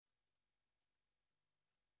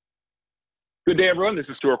Good day, everyone. This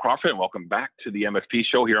is Stuart Crawford, and welcome back to the MSP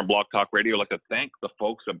show here on Blog Talk Radio. I'd like to thank the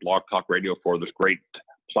folks at Blog Talk Radio for this great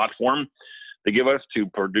platform they give us to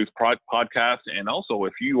produce podcasts. And also,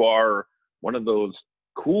 if you are one of those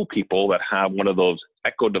cool people that have one of those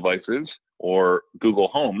Echo devices or Google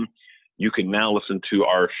Home, you can now listen to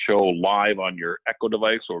our show live on your Echo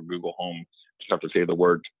device or Google Home. Just have to say the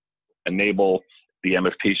word enable the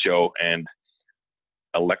MSP show, and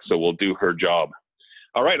Alexa will do her job.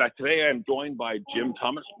 All right, today I'm joined by Jim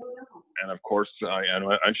Thomas, and of course, I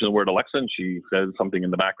mentioned the word Alexa, and she says something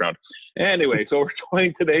in the background. Anyway, so we're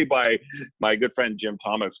joined today by my good friend Jim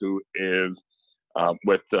Thomas, who is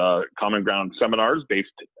with Common Ground Seminars, based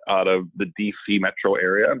out of the DC metro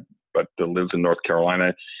area, but lives in North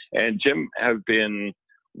Carolina. And Jim has been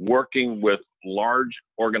working with large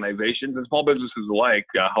organizations and small businesses alike,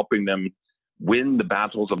 helping them win the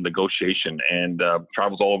battles of negotiation, and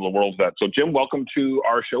travels all over the world for that. So Jim, welcome to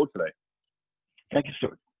our show today. Thank you,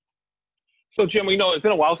 Stuart. So Jim, we know it's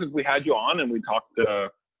been a while since we had you on, and we talked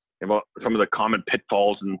about some of the common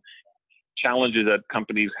pitfalls and challenges that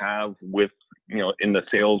companies have with, in the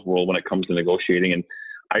sales world when it comes to negotiating. And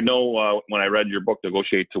I know when I read your book,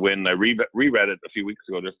 Negotiate to Win, I reread it a few weeks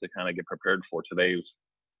ago just to kind of get prepared for today's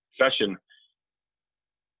session.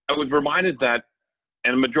 I was reminded that,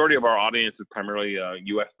 and the majority of our audience is primarily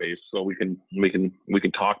U.S. based, so we can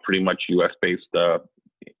talk pretty much U.S. based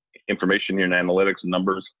information and analytics and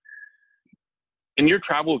numbers. In your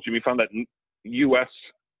travels, Jimmy, found that U.S.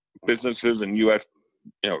 businesses and U.S.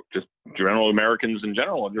 just general Americans in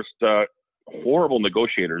general are just horrible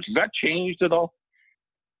negotiators. Has that changed at all?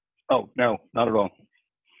 Oh no, not at all.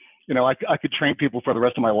 I could train people for the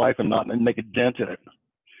rest of my life and not make a dent in it.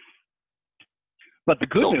 But the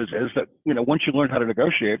good news is that, once you learn how to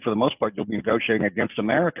negotiate, for the most part, you'll be negotiating against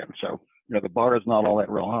Americans. So, the bar is not all that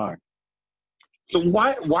real high. So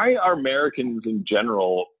why are Americans in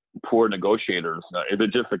general poor negotiators? Is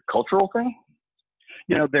it just a cultural thing?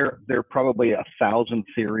 There are probably 1,000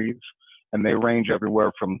 theories, and they range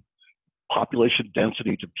everywhere from population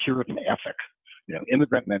density to Puritan ethic,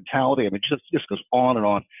 immigrant mentality. I mean, just goes on and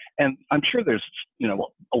on. And I'm sure there's,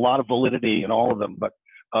 a lot of validity in all of them, but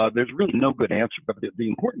there's really no good answer. But the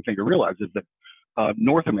important thing to realize is that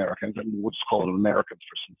North Americans, and we'll just call them Americans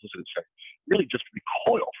for simplicity's sake, really just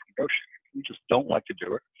recoil from negotiating. We just don't like to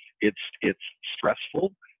do it. It's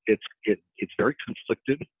stressful. It's very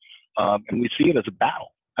conflicted, and we see it as a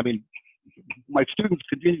battle. I mean, my students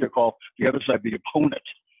continue to call the other side the opponent.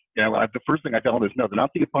 The first thing I tell them is, no, they're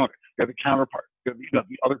not the opponent. They're the counterpart. They're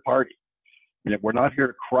the other party. We're not here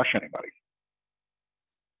to crush anybody.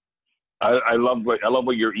 I love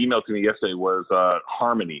what your email to me yesterday was,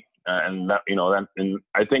 harmony, and that and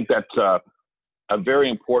I think that's a very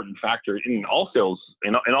important factor in all sales,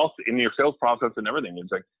 in your sales process and everything.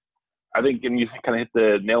 It's like, I think, and you kind of hit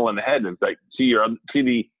the nail on the head. It's like see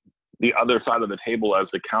the other side of the table as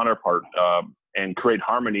the counterpart, and create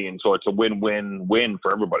harmony, and so it's a win-win-win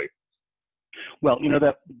for everybody. Well,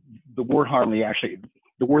 that the word harmony, actually,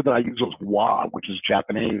 the word that I use was wa, which is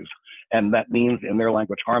Japanese, and that means in their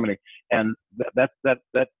language harmony, and that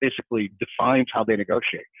basically defines how they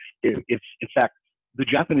negotiate. It's in fact, the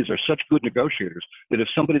Japanese are such good negotiators that if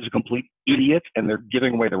somebody's a complete idiot and they're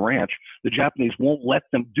giving away the ranch, the Japanese won't let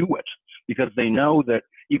them do it, because they know that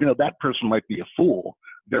even though that person might be a fool,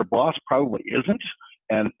 their boss probably isn't,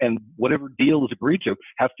 and whatever deal is agreed to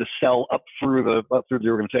has to sell up through the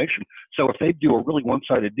organization. So if they do a really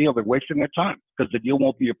one-sided deal, they're wasting their time because the deal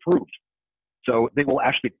won't be approved. So they will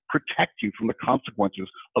actually protect you from the consequences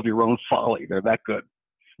of your own folly. They're that good.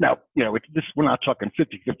 Now, we're not talking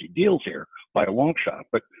 50-50 deals here by a long shot,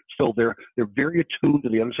 but still they're very attuned to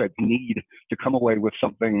the other side's need to come away with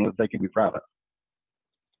something that they can be proud of.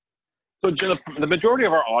 So, Jim, the majority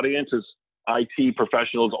of our audience is IT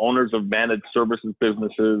professionals, owners of managed services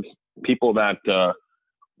businesses, people that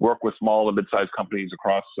work with small and mid-sized companies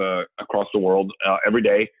across the world every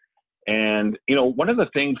day. And, one of the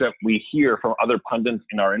things that we hear from other pundits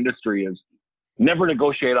in our industry is never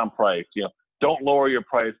negotiate on price. Don't lower your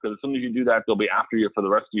price, because as soon as you do that, they'll be after you for the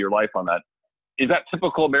rest of your life on that. Is that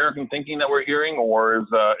typical American thinking that we're hearing, or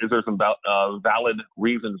is there some valid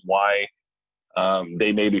reasons why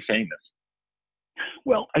they may be saying this?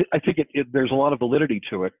 Well, I think there's a lot of validity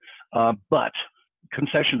to it, but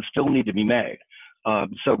concessions still need to be made.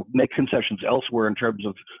 So make concessions elsewhere in terms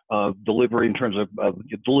of delivery, in terms of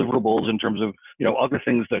deliverables, in terms of other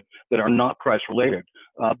things that are not price related.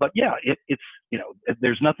 But yeah, it's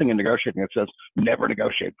there's nothing in negotiating that says never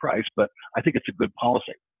negotiate price, but I think it's a good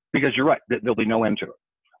policy, because you're right, there'll be no end to it.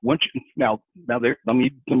 Let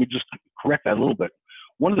me just correct that a little bit.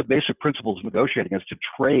 one of the basic principles of negotiating is to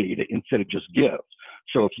trade instead of just give.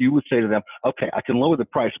 So if you would say to them, okay, I can lower the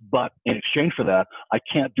price, but in exchange for that, I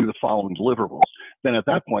can't do the following deliverables, then at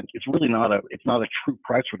that point, it's really not a true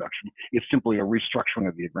price reduction. It's simply a restructuring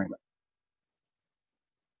of the agreement.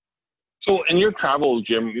 So in your travels,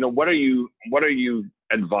 Jim, what are you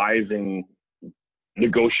advising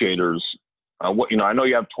negotiators? I know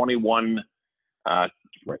you have 21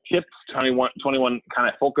 tips, 21 kind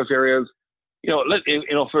of focus areas. We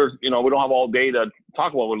don't have all day to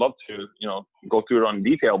talk about. We'd love to, go through it on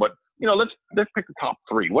detail, but let's pick the top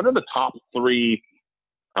three. What are the top three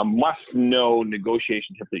must-know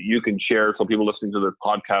negotiation tips that you can share so people listening to this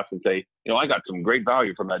podcast and say, I got some great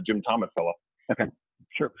value from that Jim Thomas fellow? Okay,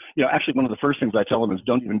 sure. Actually, one of the first things I tell them is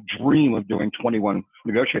don't even dream of doing 21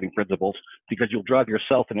 negotiating principles, because you'll drive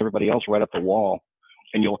yourself and everybody else right up the wall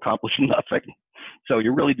and you'll accomplish nothing. So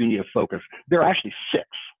you really do need to focus. There are actually 6.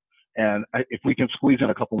 And if we can squeeze in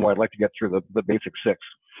a couple more, I'd like to get through the basic 6.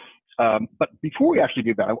 But before we actually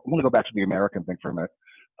do that, I want to go back to the American thing for a minute.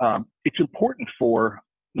 It's important for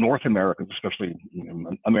North Americans, especially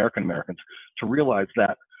American Americans, to realize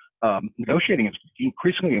that negotiating is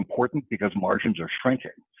increasingly important because margins are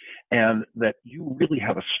shrinking, and that you really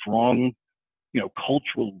have a strong,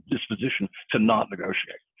 cultural disposition to not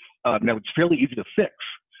negotiate. Now, it's fairly easy to fix,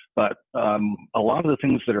 but a lot of the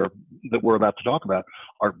things that we're about to talk about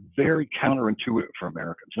are very counterintuitive for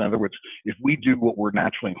Americans. In other words, if we do what we're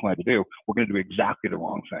naturally inclined to do, we're going to do exactly the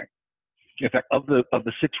wrong thing. In fact, of the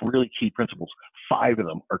 6 really key principles, 5 of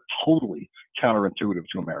them are totally counterintuitive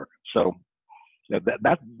to Americans. So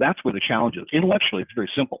that's where the challenge is. Intellectually, it's very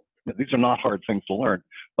simple. These are not hard things to learn,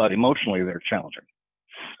 but emotionally, they're challenging.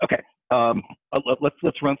 Okay,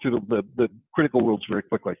 let's run through the critical rules very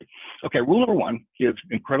quickly. Okay, rule number 1 is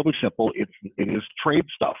incredibly simple. It is trade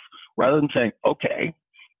stuff. Rather than saying, okay,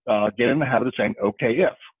 get in the habit of saying, okay,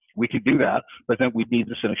 if. We could do that, but then we'd need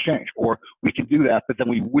this in exchange. Or we could do that, but then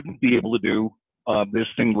we wouldn't be able to do this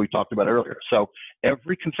thing we talked about earlier. So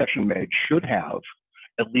every concession made should have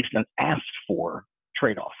at least an asked for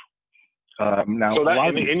trade-off. Now, so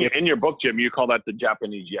that, in your book, Jim, you call that the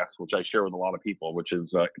Japanese yes, which I share with a lot of people, which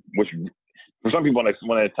for some people,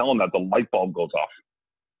 when I tell them that, the light bulb goes off.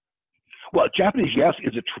 Well, Japanese yes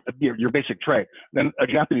is your basic trade. Then a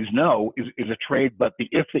Japanese no is a trade, but the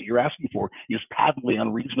if that you're asking for is patently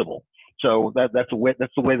unreasonable. So that's the way that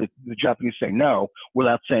the Japanese say no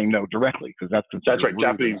without saying no directly, because that's right.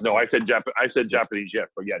 Japanese no. I said Japanese yes,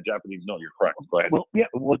 but yeah, Japanese no. You're correct. Go ahead. Well, yeah.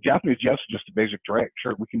 Well, Japanese yes is just a basic trade.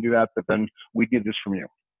 Sure, we can do that, but then we did this from you.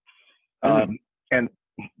 And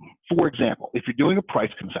for example, if you're doing a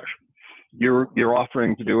price concession, you're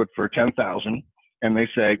offering to do it for 10,000. And they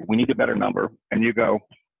say, we need a better number. And you go,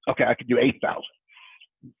 okay, I could do 8,000.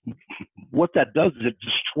 What that does is it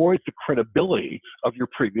destroys the credibility of your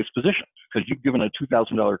previous position, because you've given a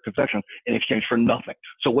 $2,000 concession in exchange for nothing.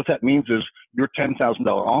 So what that means is your $10,000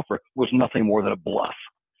 offer was nothing more than a bluff.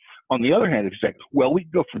 On the other hand, if you say, well, we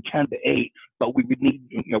could go from 10 to 8, but we would need,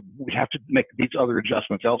 we'd have to make these other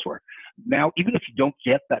adjustments elsewhere. Now, even if you don't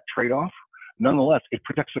get that trade-off, nonetheless, it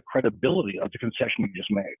protects the credibility of the concession you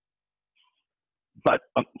just made. But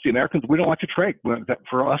the Americans, we don't like to trade.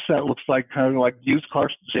 For us, that looks like kind of like used car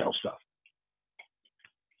sales stuff.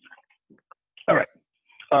 All right.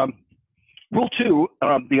 Rule 2,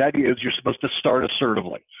 the idea is you're supposed to start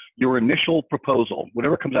assertively. Your initial proposal,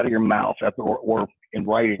 whatever comes out of your mouth or in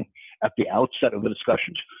writing at the outset of the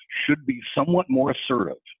discussions, should be somewhat more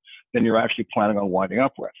assertive than you're actually planning on winding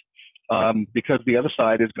up with. Because the other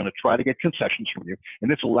side is going to try to get concessions from you,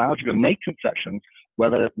 and this allows you to make concessions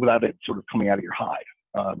without it sort of coming out of your hide.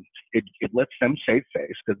 It lets them save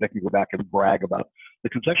face because they can go back and brag about the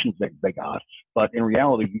concessions they got, but in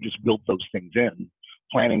reality, you just built those things in,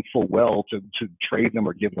 planning full well to trade them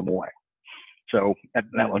or give them away. So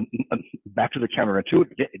now back to the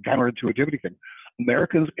counterintuitivity thing.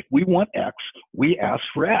 Americans, if we want X, we ask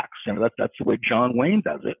for X, and that's the way John Wayne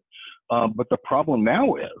does it. But the problem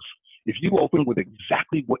now is, if you open with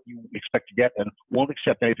exactly what you expect to get and won't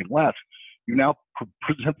accept anything less, you now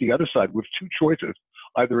present the other side with 2 choices.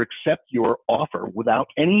 Either accept your offer without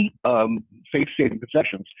any face-saving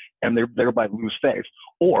concessions and thereby lose face,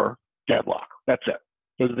 or deadlock. That's it.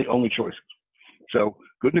 Those are the only choices. So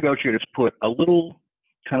good negotiators put a little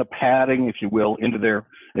kind of padding, if you will, into their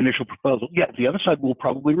initial proposal. Yeah, the other side will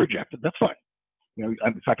probably reject it. That's fine.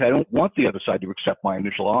 In fact, I don't want the other side to accept my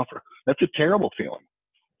initial offer. That's a terrible feeling.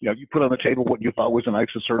 You put on the table what you thought was a nice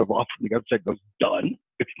assertive offer, and the other side goes, done.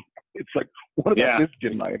 It's like, what about this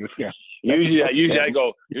didn't I understand? Usually I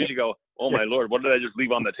go, oh my Lord, what did I just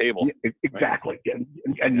leave on the table? Yeah, exactly. Right?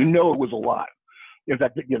 And it was a lot. is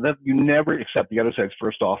that, that you never accept the other side's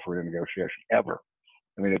first offer in a negotiation, ever.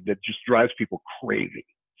 I mean, it just drives people crazy.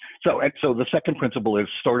 So the second principle is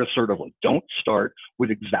start assertively. Don't start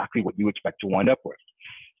with exactly what you expect to wind up with.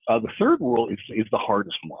 The third rule is the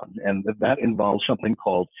hardest one, and that involves something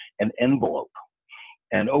called an envelope.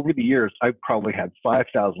 And over the years, I've probably had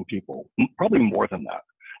 5,000 people, probably more than that,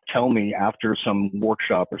 tell me after some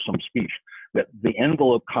workshop or some speech that the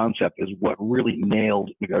envelope concept is what really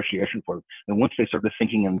nailed negotiation for them. And once they started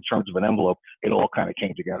thinking in terms of an envelope, it all kind of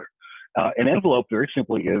came together. An envelope, very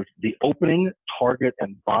simply, is the opening, target,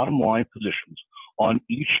 and bottom line positions on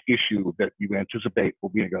each issue that you anticipate will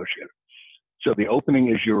be negotiated. So the opening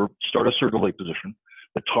is your start assertively position.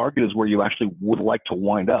 The target is where you actually would like to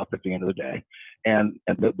wind up at the end of the day. And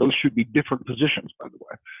those should be different positions, by the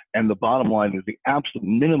way. And the bottom line is the absolute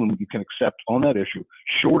minimum you can accept on that issue,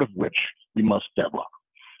 short of which you must deadlock.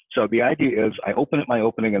 So the idea is I open at my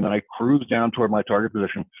opening and then I cruise down toward my target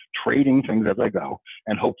position, trading things as I go,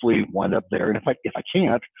 and hopefully wind up there. And if I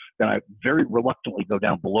can't, then I very reluctantly go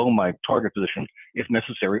down below my target position, if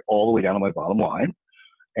necessary, all the way down to my bottom line.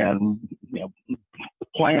 And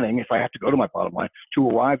planning, if I have to go to my bottom line, to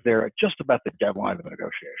arrive there at just about the deadline of the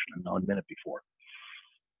negotiation and not a minute before.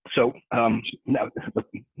 So now,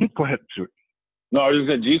 go ahead, Stuart. No, I was just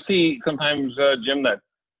saying, do you see sometimes, Jim, that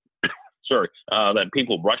that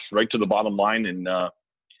people rush right to the bottom line and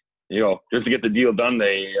just to get the deal done,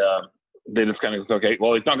 they just kind of say, okay,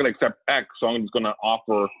 well, he's not going to accept X, so I'm just going to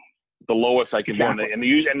offer the lowest I can do. And they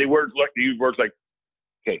use words like,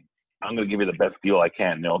 okay, I'm going to give you the best deal I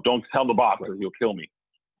can. Don't tell the boss or he'll kill me.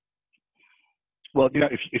 Well,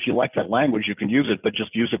 if you like that language, you can use it, but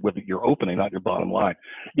just use it with your opening, not your bottom line.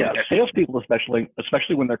 Yeah, salespeople,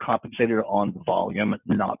 especially when they're compensated on volume,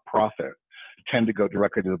 not profit, tend to go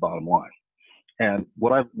directly to the bottom line. And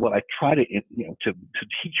what I try to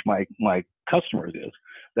teach my customers is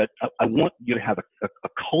that I want you to have a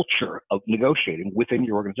culture of negotiating within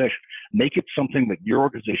your organization. Make it something that your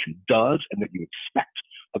organization does and that you expect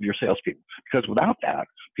of your salespeople. Because without that,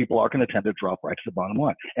 people are going to tend to drop right to the bottom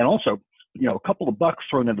line. And also, a couple of bucks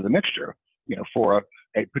thrown into the mixture, for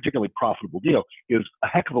a particularly profitable deal is a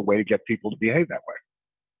heck of a way to get people to behave that way.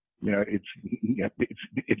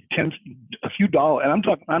 It tends a few dollars, and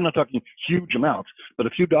I'm not talking huge amounts, but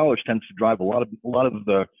a few dollars tends to drive a lot of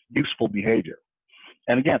the useful behavior.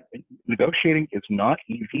 And again, negotiating is not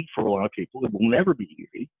easy for a lot of people. It will never be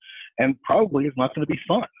easy, and probably it's not going to be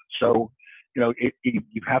fun. So, you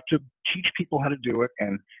have to teach people how to do it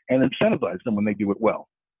and incentivize them when they do it well.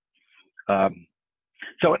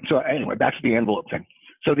 So anyway, back to the envelope thing.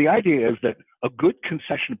 So the idea is that a good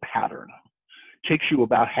concession pattern takes you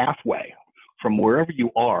about halfway from wherever you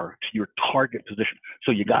are to your target position.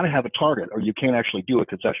 So you got to have a target or you can't actually do a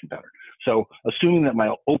concession pattern. So assuming that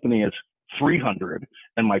my opening is 300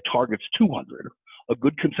 and my target's 200, a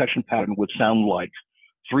good concession pattern would sound like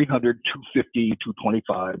 300, 250,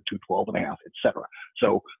 225, 212 and a half, etc.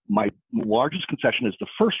 So my largest concession is the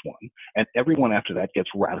first one, and everyone after that gets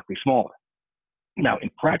radically smaller. Now, in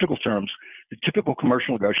practical terms, the typical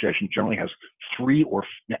commercial negotiation generally has three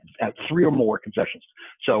or more concessions.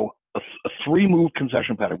 So a three-move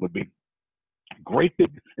concession pattern would be great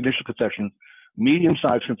big initial concession,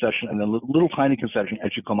 medium-sized concession, and then little tiny concession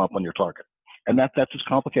as you come up on your target. And that's as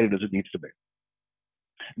complicated as it needs to be.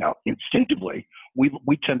 Now, instinctively,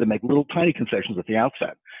 we tend to make little tiny concessions at the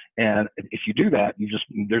outset. And if you do that,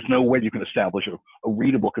 there's no way you can establish a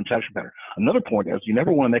readable concession pattern. Another point is you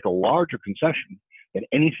never want to make a larger concession than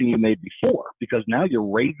anything you made before, because now you're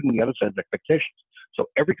raising the other side's expectations. So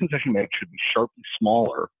every concession made should be sharply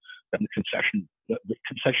smaller than the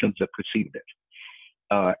concessions that preceded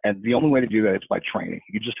it. And the only way to do that is by training.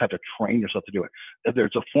 You just have to train yourself to do it.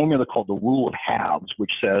 There's a formula called the rule of halves,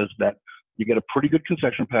 which says that you get a pretty good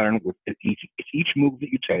concession pattern with each move that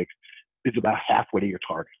you take is about halfway to your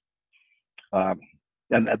target.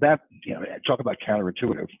 And that, talk about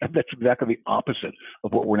counterintuitive. That's exactly the opposite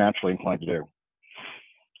of what we're naturally inclined to do.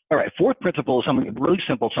 All right, fourth principle is something really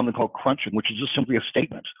simple, something called crunching, which is just simply a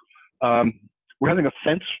statement. We're having a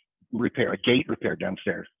fence repair, a gate repair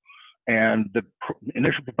downstairs, and the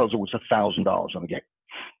initial proposal was $1,000 on the gate,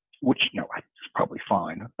 which is probably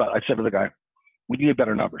fine. But I said to the guy, we need a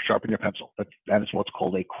better number, sharpen your pencil. That is what's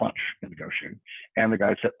called a crunch in negotiating. And the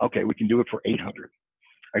guy said, okay, we can do it for 800.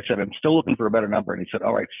 I said, I'm still looking for a better number. And he said,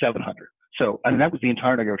 all right, 700. So, and that was the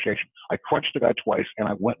entire negotiation. I crunched the guy twice and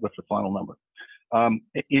I went with the final number.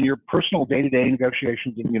 In your personal day-to-day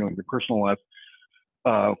negotiations, in your personal life,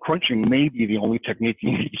 crunching may be the only technique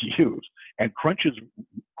you need to use. And crunches,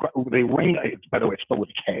 they ring, by the way, it's spelled with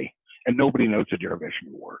K, and nobody knows the derivation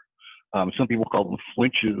of the word. Some people call them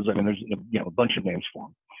flinches. I mean, there's a bunch of names for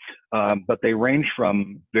them. But they range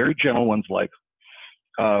from very gentle ones like,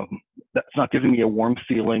 that's not giving me a warm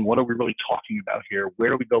feeling. What are we really talking about here? Where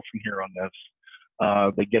do we go from here on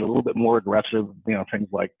this? They get a little bit more aggressive, things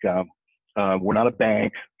like, we're not a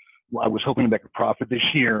bank. I was hoping to make a profit this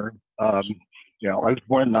year. I was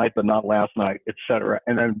born tonight, but not last night, et cetera.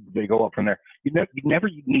 And then they go up from there. You never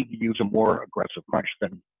need to use a more aggressive crunch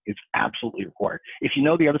than is absolutely required. If you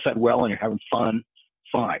know the other side well and you're having fun,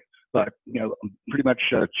 fine. But, pretty much,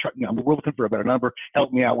 we're looking for a better number.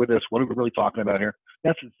 Help me out with this. What are we really talking about here?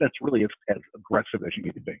 That's really as aggressive as you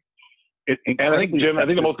need to be. And I think, Jim,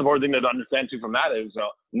 the most important thing to understand too from that is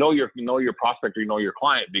know your prospect or your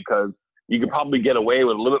client, because you could probably get away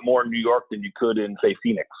with a little bit more in New York than you could in, say,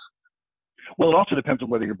 Phoenix. Well, it also depends on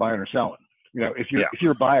whether you're buying or selling. If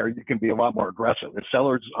you're a buyer, you can be a lot more aggressive. If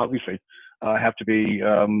sellers, obviously, have to be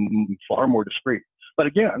far more discreet. But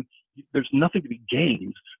again, there's nothing to be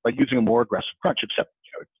gained by using a more aggressive crunch, except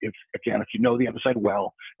if you know the other side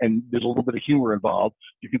well and there's a little bit of humor involved,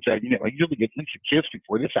 you can say, I usually get at least a kiss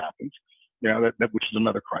before this happens. Which is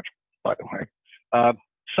another crunch, by the way.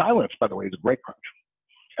 Silence, by the way, is a great crunch.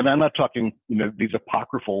 And I'm not talking, these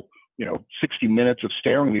apocryphal, 60 minutes of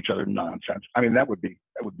staring at each other nonsense. I mean, that would be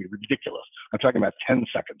ridiculous. I'm talking about 10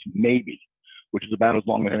 seconds, maybe, which is about as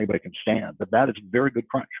long as anybody can stand. But that is a very good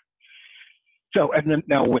crunch. So, and then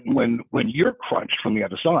now when you're crunched from the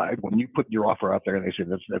other side, when you put your offer out there and they say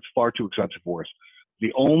that's far too expensive for us,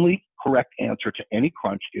 the only correct answer to any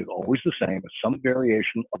crunch is always the same, as some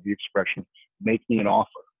variation of the expression, make me an offer.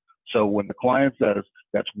 So when the client says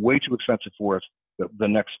that's way too expensive for us,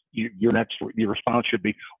 your response should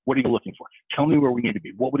be, what are you looking for? Tell me where we need to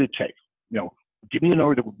be. What would it take? Give me a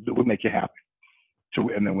number that would make you happy.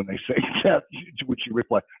 And then when they say that, to which you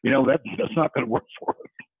reply, that's not going to work for us.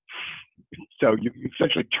 So you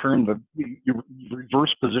essentially turn you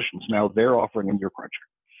reverse positions. Now they're offering and you're crunching.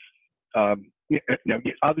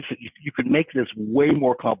 Obviously, you could make this way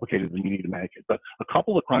more complicated than you need to make it. But a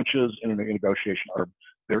couple of crunches in a negotiation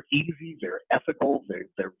they're easy, they're ethical,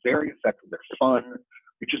 they're very effective, they're fun.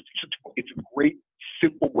 It's a great,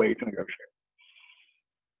 simple way to negotiate.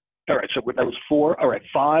 All right, so that was 4. All right,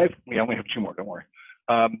 5. We only have 2 more. Don't worry.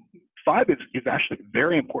 5 is actually a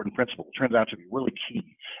very important principle. It turns out to be really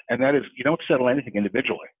key, and that is you don't settle anything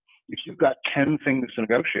individually. If you've got 10 things to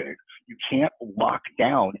negotiate, you can't lock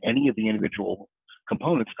down any of the individual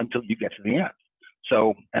components until you get to the end.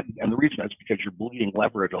 So, and the reason is because you're bleeding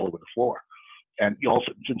leverage all over the floor. And you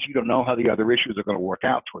also, since you don't know how the other issues are going to work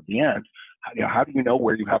out toward the end, how do you know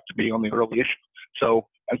where you have to be on the early issue? So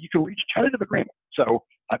you can reach tentative agreement. So,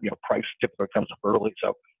 price typically comes up early.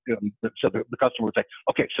 So, so the customer would say,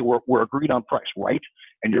 okay, so we're agreed on price, right?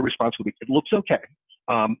 And your response would be, it looks okay.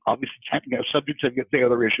 Obviously, subject to the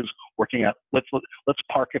other issues working out. Let's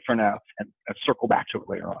park it for now and circle back to it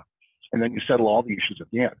later on. And then you settle all the issues at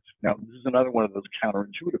the end. Now, this is another one of those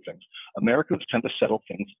counterintuitive things. Americans tend to settle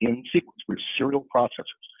things in sequence. We're serial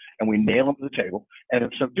processors, and we nail them to the table, and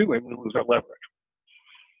in so doing, we lose our leverage.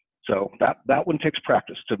 So that one takes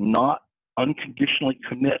practice, to not unconditionally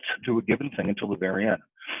commit to a given thing until the very end.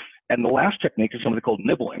 And the last technique is something called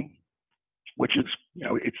nibbling, which is,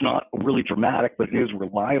 it's not really dramatic, but it is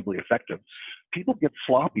reliably effective. People get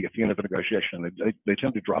sloppy at the end of a negotiation. They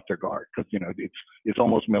tend to drop their guard because, it's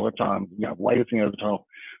almost Miller time, light at the end of the tunnel.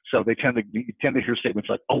 So you tend to hear statements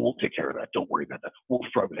like, oh, we'll take care of that. Don't worry about that. We'll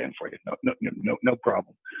throw it in for you. No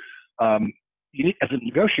problem. As a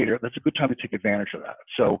negotiator, that's a good time to take advantage of that.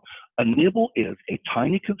 So a nibble is a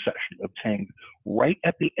tiny concession obtained right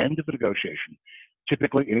at the end of a negotiation,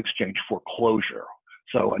 typically in exchange for closure.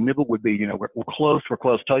 So a nibble would be, we're close.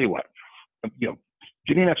 Tell you what,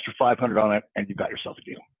 give me an extra $500 on it, and you've got yourself a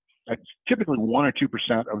deal. That's typically 1 or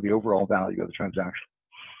 2% of the overall value of the transaction.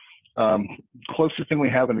 Closest thing we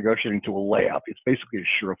have in negotiating to a layup, it's basically a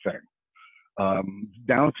sure thing.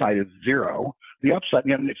 Downside is 0. The upside,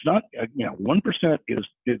 it's not, 1%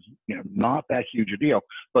 is not that huge a deal,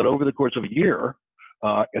 but over the course of a year,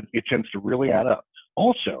 it tends to really add up.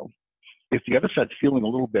 Also, if the other side's feeling a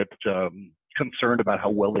little bit concerned about how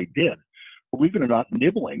well they did, believe it or not,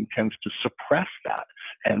 nibbling tends to suppress that.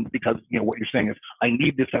 And because, what you're saying is, I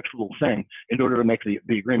need this extra little thing in order to make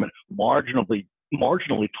the agreement marginally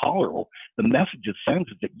tolerable, the message it sends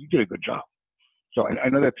is that you did a good job. So I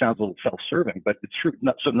know that sounds a little self-serving, but it's true.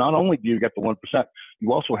 So not only do you get the 1%,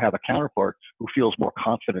 you also have a counterpart who feels more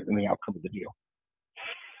confident in the outcome of the deal.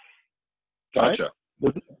 Gotcha.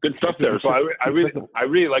 Right? Good stuff there. So I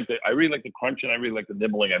really like the crunch, and I really like the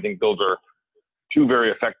nibbling. I think those are 2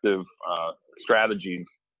 very effective strategies.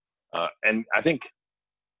 And I think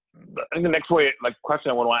I think the next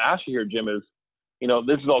question I want to ask you here, Jim, is,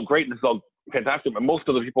 this is all great. This is all fantastic. But most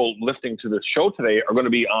of the people listening to this show today are going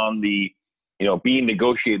to be on the, being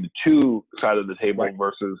negotiated to side of the table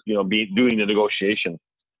versus, doing the negotiation.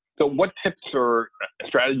 So what tips or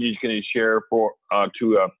strategies can you share for,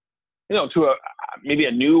 to maybe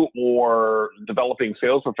a new or developing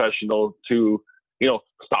sales professional to,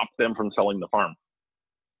 stop them from selling the farm?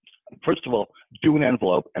 First of all, do an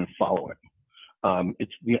envelope and follow it.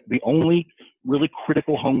 It's the only really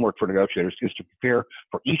critical homework for negotiators is to prepare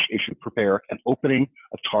for each issue, prepare an opening,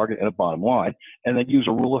 a target, and a bottom line, and then use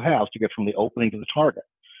a rule of halves to get from the opening to the target.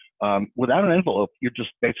 Without an envelope, you're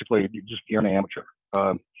an amateur.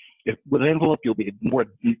 With an envelope, you'll be a more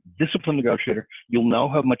disciplined negotiator. You'll know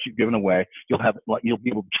how much you've given away. You'll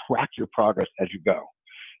be able to track your progress as you go.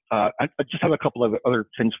 I just have a couple of other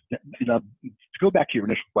things. To go back to your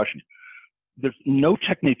initial question, there's no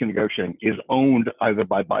technique in negotiating is owned either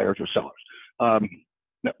by buyers or sellers.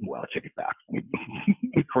 Well, I take it back. Let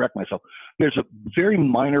me correct myself. There's a very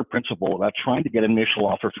minor principle about trying to get initial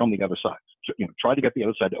offer from the other side. So, try to get the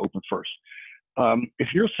other side to open first. If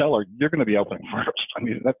you're a seller, you're going to be opening first. I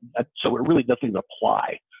mean, so it really doesn't even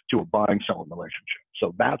apply to a buying-selling relationship.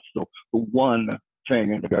 So that's the one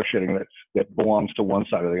thing in negotiating that belongs to one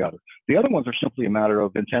side or the other. The other ones are simply a matter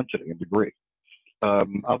of intensity and degree.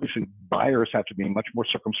 Obviously, buyers have to be much more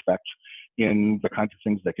circumspect in the kinds of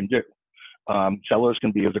things they can do. Sellers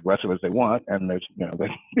can be as aggressive as they want, and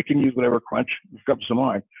they can use whatever crunch comes to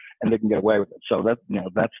mind, and they can get away with it. So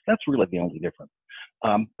that's really the only difference.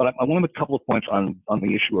 But I want to make a couple of points on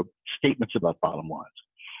the issue of statements about bottom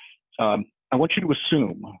lines. I want you to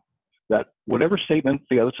assume that whatever statement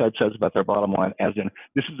the other side says about their bottom line, as in,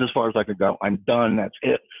 this is as far as I could go, I'm done, that's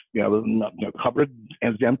it, cupboard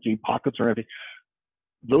ends empty, pockets or empty,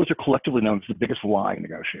 those are collectively known as the biggest lie in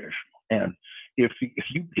negotiation. And if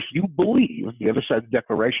you believe the other side's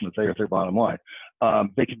declaration that they are their bottom line,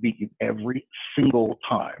 they could beat you every single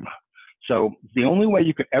time. So the only way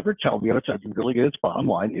you could ever tell the other side really is bottom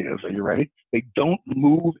line is, are you ready? They don't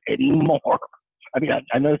move anymore. I mean,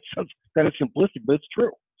 I know it sounds kind of simplistic, but it's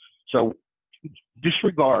true. So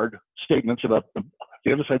disregard statements about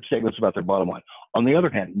the other side's statements about their bottom line. On the other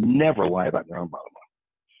hand, never lie about your own bottom line.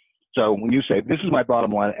 So when you say, this is my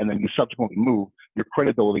bottom line, and then you subsequently move, your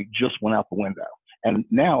credibility just went out the window. And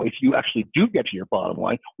now if you actually do get to your bottom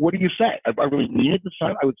line, what do you say? I really mean it this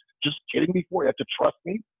time? I was just kidding before. You have to trust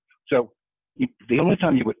me. So the only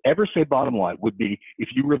time you would ever say bottom line would be if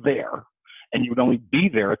you were there, and you would only be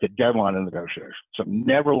there at the deadline in the negotiation. So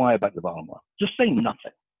never lie about your bottom line. Just say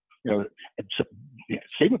nothing.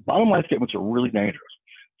 Bottom line statements are really dangerous.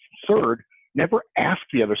 Third, never ask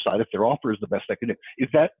the other side if their offer is the best they can do. Is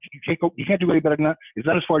that, you can't do any better than that? Is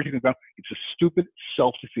that as far as you can go? It's a stupid,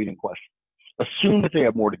 self-defeating question. Assume that they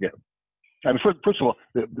have more to give. I mean, first of all,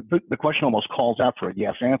 the question almost calls out for a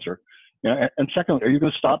yes answer. And secondly, are you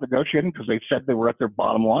going to stop negotiating because they said they were at their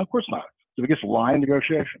bottom line? Of course not. It's the biggest lie in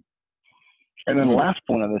negotiation. And then the last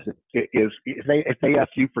point on this is if they ask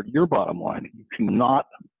you for your bottom line, you cannot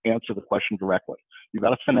answer the question directly. You've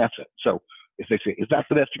got to finesse it. So if they say, is that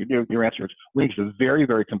the best you can do? Your answer is, we think it's a very,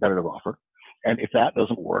 very competitive offer. And if that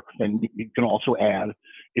doesn't work, then you can also add,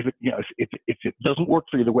 if it doesn't work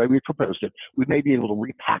for you the way we proposed it, we may be able to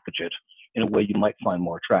repackage it in a way you might find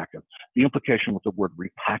more attractive. The implication with the word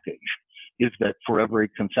repackage is that for every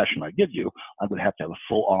concession I give you, I'm going to have a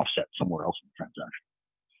full offset somewhere else in the transaction.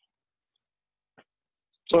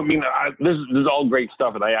 So, I mean, this is all great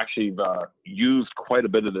stuff, and I actually used quite a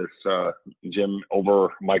bit of this, Jim,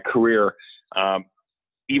 over my career.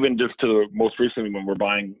 Even just to most recently when we're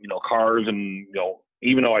buying, cars, and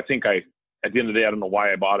even though I think at the end of the day, I don't know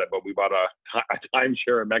why I bought it, but we bought a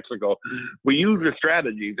timeshare in Mexico. We used the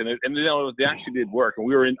strategies, and they actually did work. And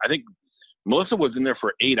we were in, I think Melissa was in there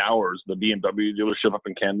for 8 hours, the BMW dealership up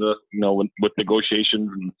in Canada, with negotiations,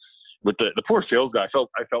 and with the poor sales guy. I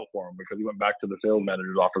felt for him because he went back to the sales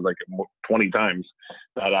manager's office like 20 times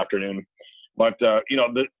that afternoon. But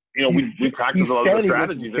we practiced a lot of the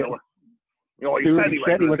strategies. He said he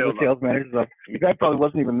went to the sales manager's office. The guy probably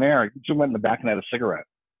wasn't even there. He just went in the back and had a cigarette.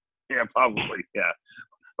 Yeah, probably. Yeah.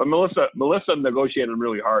 But Melissa negotiated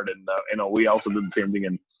really hard, and we also did the same thing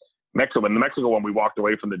in Mexico. In the Mexico one, we walked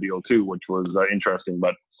away from the deal too, which was interesting.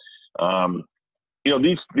 But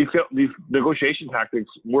these negotiation tactics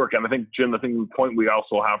work, and I think, Jim, the point we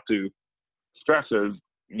also have to stress is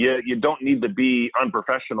you don't need to be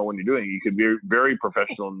unprofessional when you're doing it. You can be very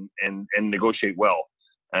professional and negotiate well,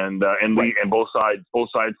 and both sides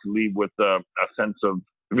can leave with a sense of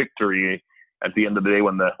victory at the end of the day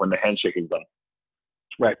when the handshake is done.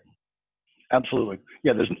 Right. Absolutely.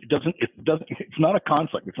 Yeah, it's not a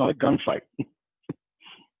conflict. It's not a gunfight.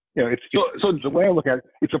 So the way I look at it,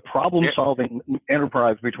 it's a problem-solving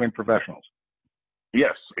enterprise between professionals.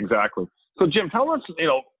 Yes, exactly. So Jim, tell us,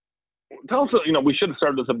 we should have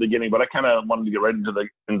started this at the beginning, but I kind of wanted to get right into the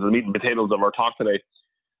meat and potatoes of our talk today.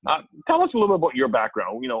 Tell us a little bit about your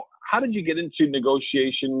background. How did you get into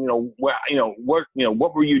negotiation?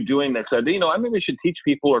 What were you doing that said, I maybe should teach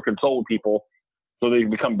people or consult with people so they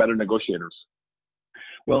become better negotiators?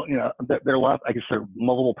 Well, there are a lot. I guess there are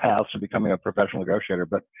multiple paths to becoming a professional negotiator.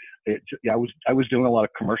 But I was doing a lot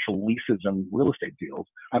of commercial leases and real estate deals.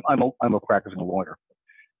 I'm a practicing lawyer,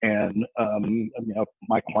 and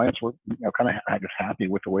my clients were kind of, I guess, happy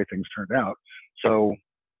with the way things turned out. So,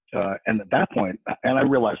 and at that point, and I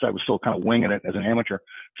realized I was still kind of winging it as an amateur.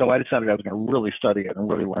 So I decided I was going to really study it and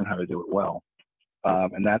really learn how to do it well.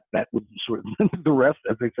 And that was sort of the rest,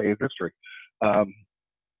 as they say, is history.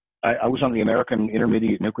 I was on the American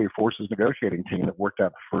Intermediate Nuclear Forces negotiating team that worked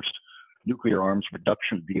out the first nuclear arms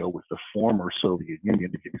reduction deal with the former Soviet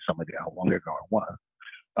Union, to give you some idea how long ago it was.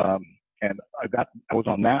 And I was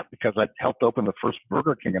on that because I helped open the first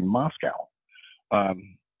Burger King in Moscow.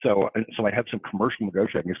 So I had some commercial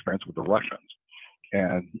negotiating experience with the Russians,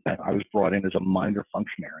 and I was brought in as a minor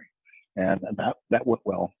functionary, and that went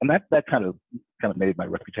well. And that kind of made my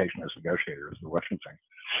reputation as a negotiator, as the Russian thing.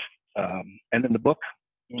 And in the book,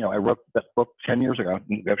 I wrote that book 10 years ago,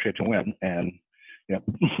 Negotiate to Win, and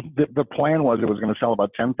the plan was it was going to sell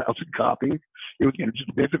about 10,000 copies. It would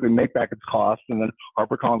just basically make back its cost, and then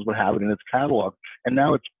HarperCollins would have it in its catalog. And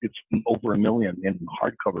now it's over 1 million in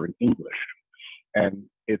hardcover in English, and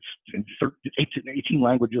it's in 18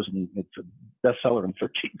 languages, and it's a bestseller in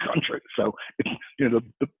 13 countries. So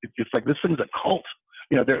it's like this thing's a cult.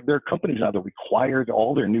 There are companies now that require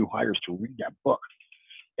all their new hires to read that book,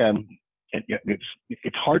 and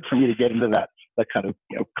it's hard for me to get into that kind of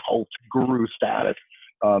cult guru status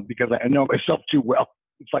because I know myself too well.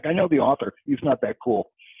 It's like I know the author; he's not that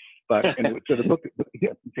cool, but so the book,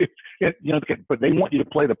 but they want you to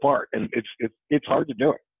play the part, and it's hard to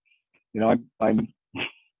do it.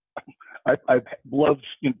 I've loved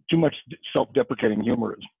too much self-deprecating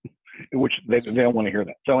humor, which they don't want to hear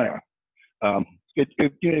that. So anyway,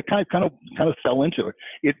 it kind of fell into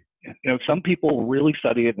it. Some people really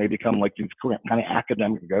study it and they become like these kind of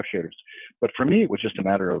academic negotiators. But for me, it was just a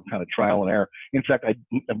matter of kind of trial and error. In fact,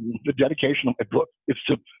 the dedication of my book is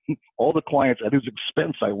to all the clients at whose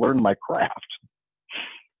expense I learned my craft.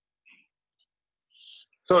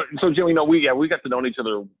 So Jim, we got to know each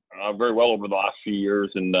other very well over the last few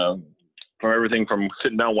years, and from everything from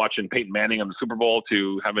sitting down watching Peyton Manning on the Super Bowl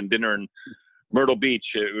to having dinner in Myrtle Beach,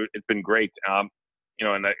 it's been great. And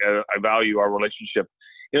I value our relationship.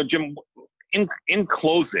 Jim, in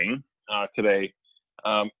closing today,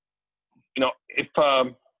 if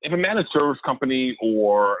a managed service company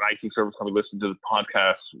or an IT service company listening to this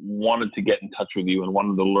podcast wanted to get in touch with you and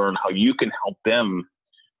wanted to learn how you can help them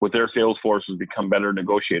with their sales forces become better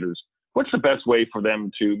negotiators, what's the best way for them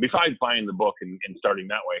to, besides buying the book and starting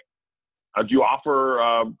that way? Do you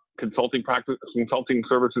offer consulting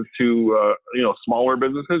services to smaller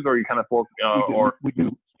businesses, or you kind of we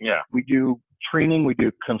do. Yeah, we do training, we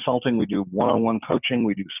do consulting, we do one-on-one coaching,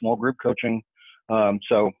 we do small group coaching. And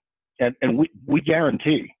we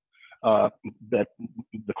guarantee that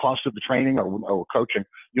the cost of the training or coaching,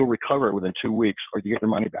 you'll recover within 2 weeks, or you get your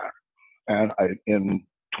money back. And in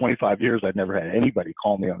 25 years, I've never had anybody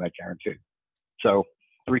call me on that guarantee. So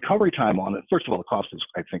the recovery time on it, first of all, the cost is,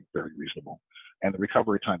 I think, very reasonable, and the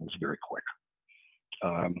recovery time is very quick.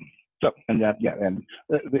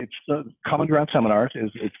 It's Common Ground Seminars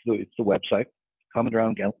it's the website,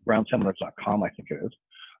 commongroundseminars.com, I think it is.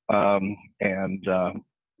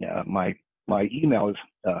 My email is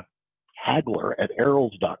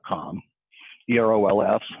hagler@erols.com,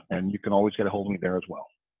 EROLS, and you can always get a hold of me there as well.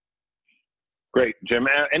 Great, Jim.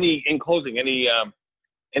 In closing,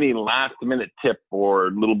 any last minute tip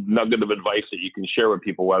or little nugget of advice that you can share with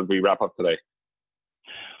people as we wrap up today?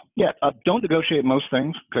 Yeah, don't negotiate most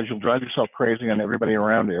things because you'll drive yourself crazy on everybody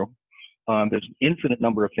around you. There's an infinite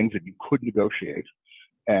number of things that you could negotiate,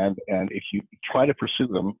 and if you try to pursue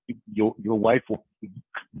them, your life will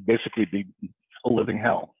basically be a living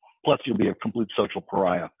hell. Plus, you'll be a complete social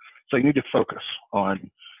pariah. So you need to focus on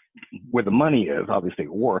where the money is, obviously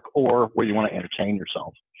at work, or where you want to entertain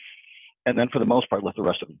yourself. And then for the most part, let the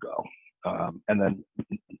rest of it go. And then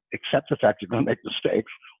accept the fact you're going to make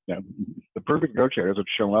mistakes. The perfect negotiators have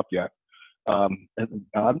shown up yet. And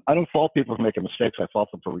I don't fault people for making mistakes. I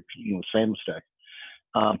fault them for repeating the same mistake.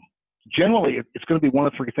 Generally, it's going to be one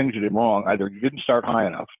of three things you did wrong. Either you didn't start high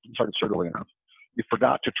enough, didn't start early enough, you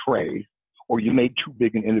forgot to trade, or you made too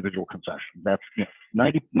big an individual concession. That's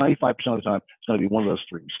 95% of the time it's going to be one of those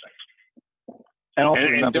three mistakes. And also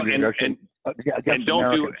remember, against Americans,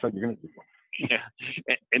 so you're going to do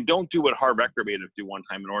and don't do what Harv Ecker made us do one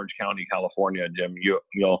time in Orange County, California, Jim.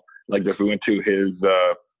 You'll like this. We went to his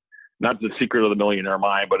not the Secret of the Millionaire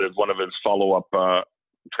Mind, but it's one of his follow-up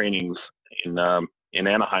trainings in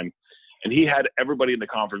Anaheim, and he had everybody in the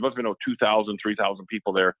conference. Must have been 2,000, 3,000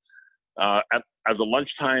 people there. As a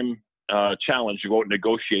lunchtime challenge to go out and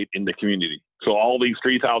negotiate in the community. So all these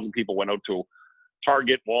 3,000 people went out to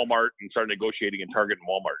Target, Walmart, and started negotiating in Target and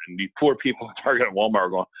Walmart. And these poor people at Target and Walmart are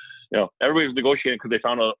going, everybody's negotiating because they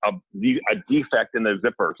found a defect in the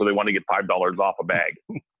zipper, so they want to get $5 off a bag.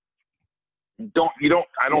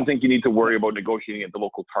 I don't think you need to worry about negotiating at the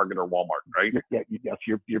local Target or Walmart, right? Yes,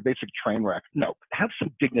 your basic train wreck. No, have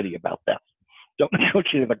some dignity about that. Don't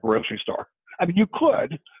negotiate at the grocery store. I mean, you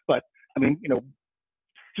could, but I mean,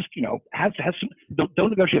 just have some. Don't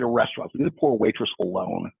negotiate at a restaurant. Leave the poor waitress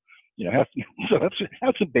alone. Have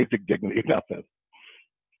some basic dignity about this.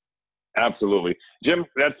 Absolutely, Jim.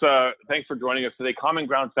 That's thanks for joining us today. Common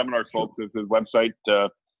Ground Seminars, folks, is his website.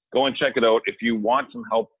 Go and check it out if you want some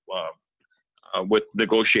help with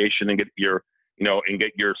negotiation and get your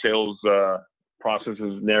sales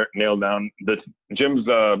processes nailed down. Jim's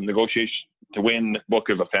Negotiation to Win book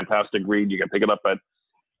is a fantastic read. You can pick it up at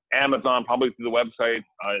Amazon, probably through the website.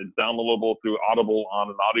 It's downloadable through Audible on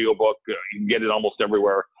an audiobook. You can get it almost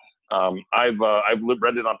everywhere. I've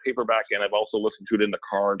read it on paperback, and I've also listened to it in the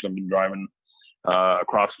car as I've been driving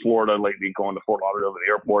across Florida lately, going to Fort Lauderdale, the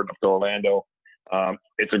airport, up to Orlando.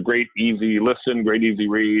 It's a great, easy listen, great, easy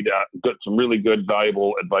read. Got some really good,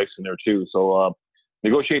 valuable advice in there too. So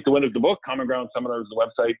Negotiate to Win is the book. Common Ground Seminars is the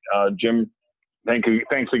website. Jim,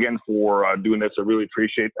 thanks again for doing this. I really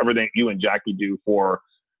appreciate everything you and Jackie do for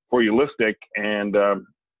Eulistic, and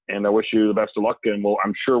I wish you the best of luck. And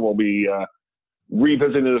I'm sure we'll be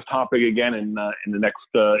revisiting this topic again in the next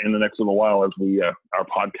little while as our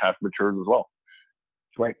podcast matures as well.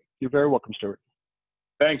 Great. You're very welcome, Stuart.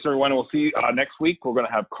 Thanks, everyone. We'll see you next week. We're going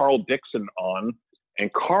to have Carl Dixon on.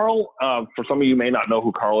 And Carl, for some of you may not know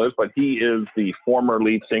who Carl is, but he is the former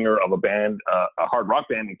lead singer of a band, a hard rock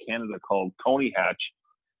band in Canada called Tony Hatch,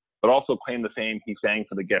 but also claimed the fame. He sang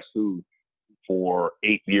for the Guess Who for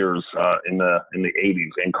 8 years in the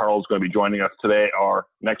 80s. And Carl's going to be joining us today or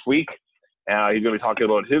next week. He's going to be talking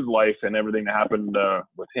about his life and everything that happened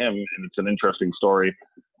with him, and it's an interesting story.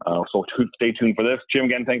 So stay tuned for this. Jim,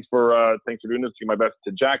 again, thanks for doing this. Do my best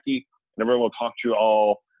to Jackie, and everyone will talk to you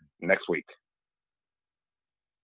all next week.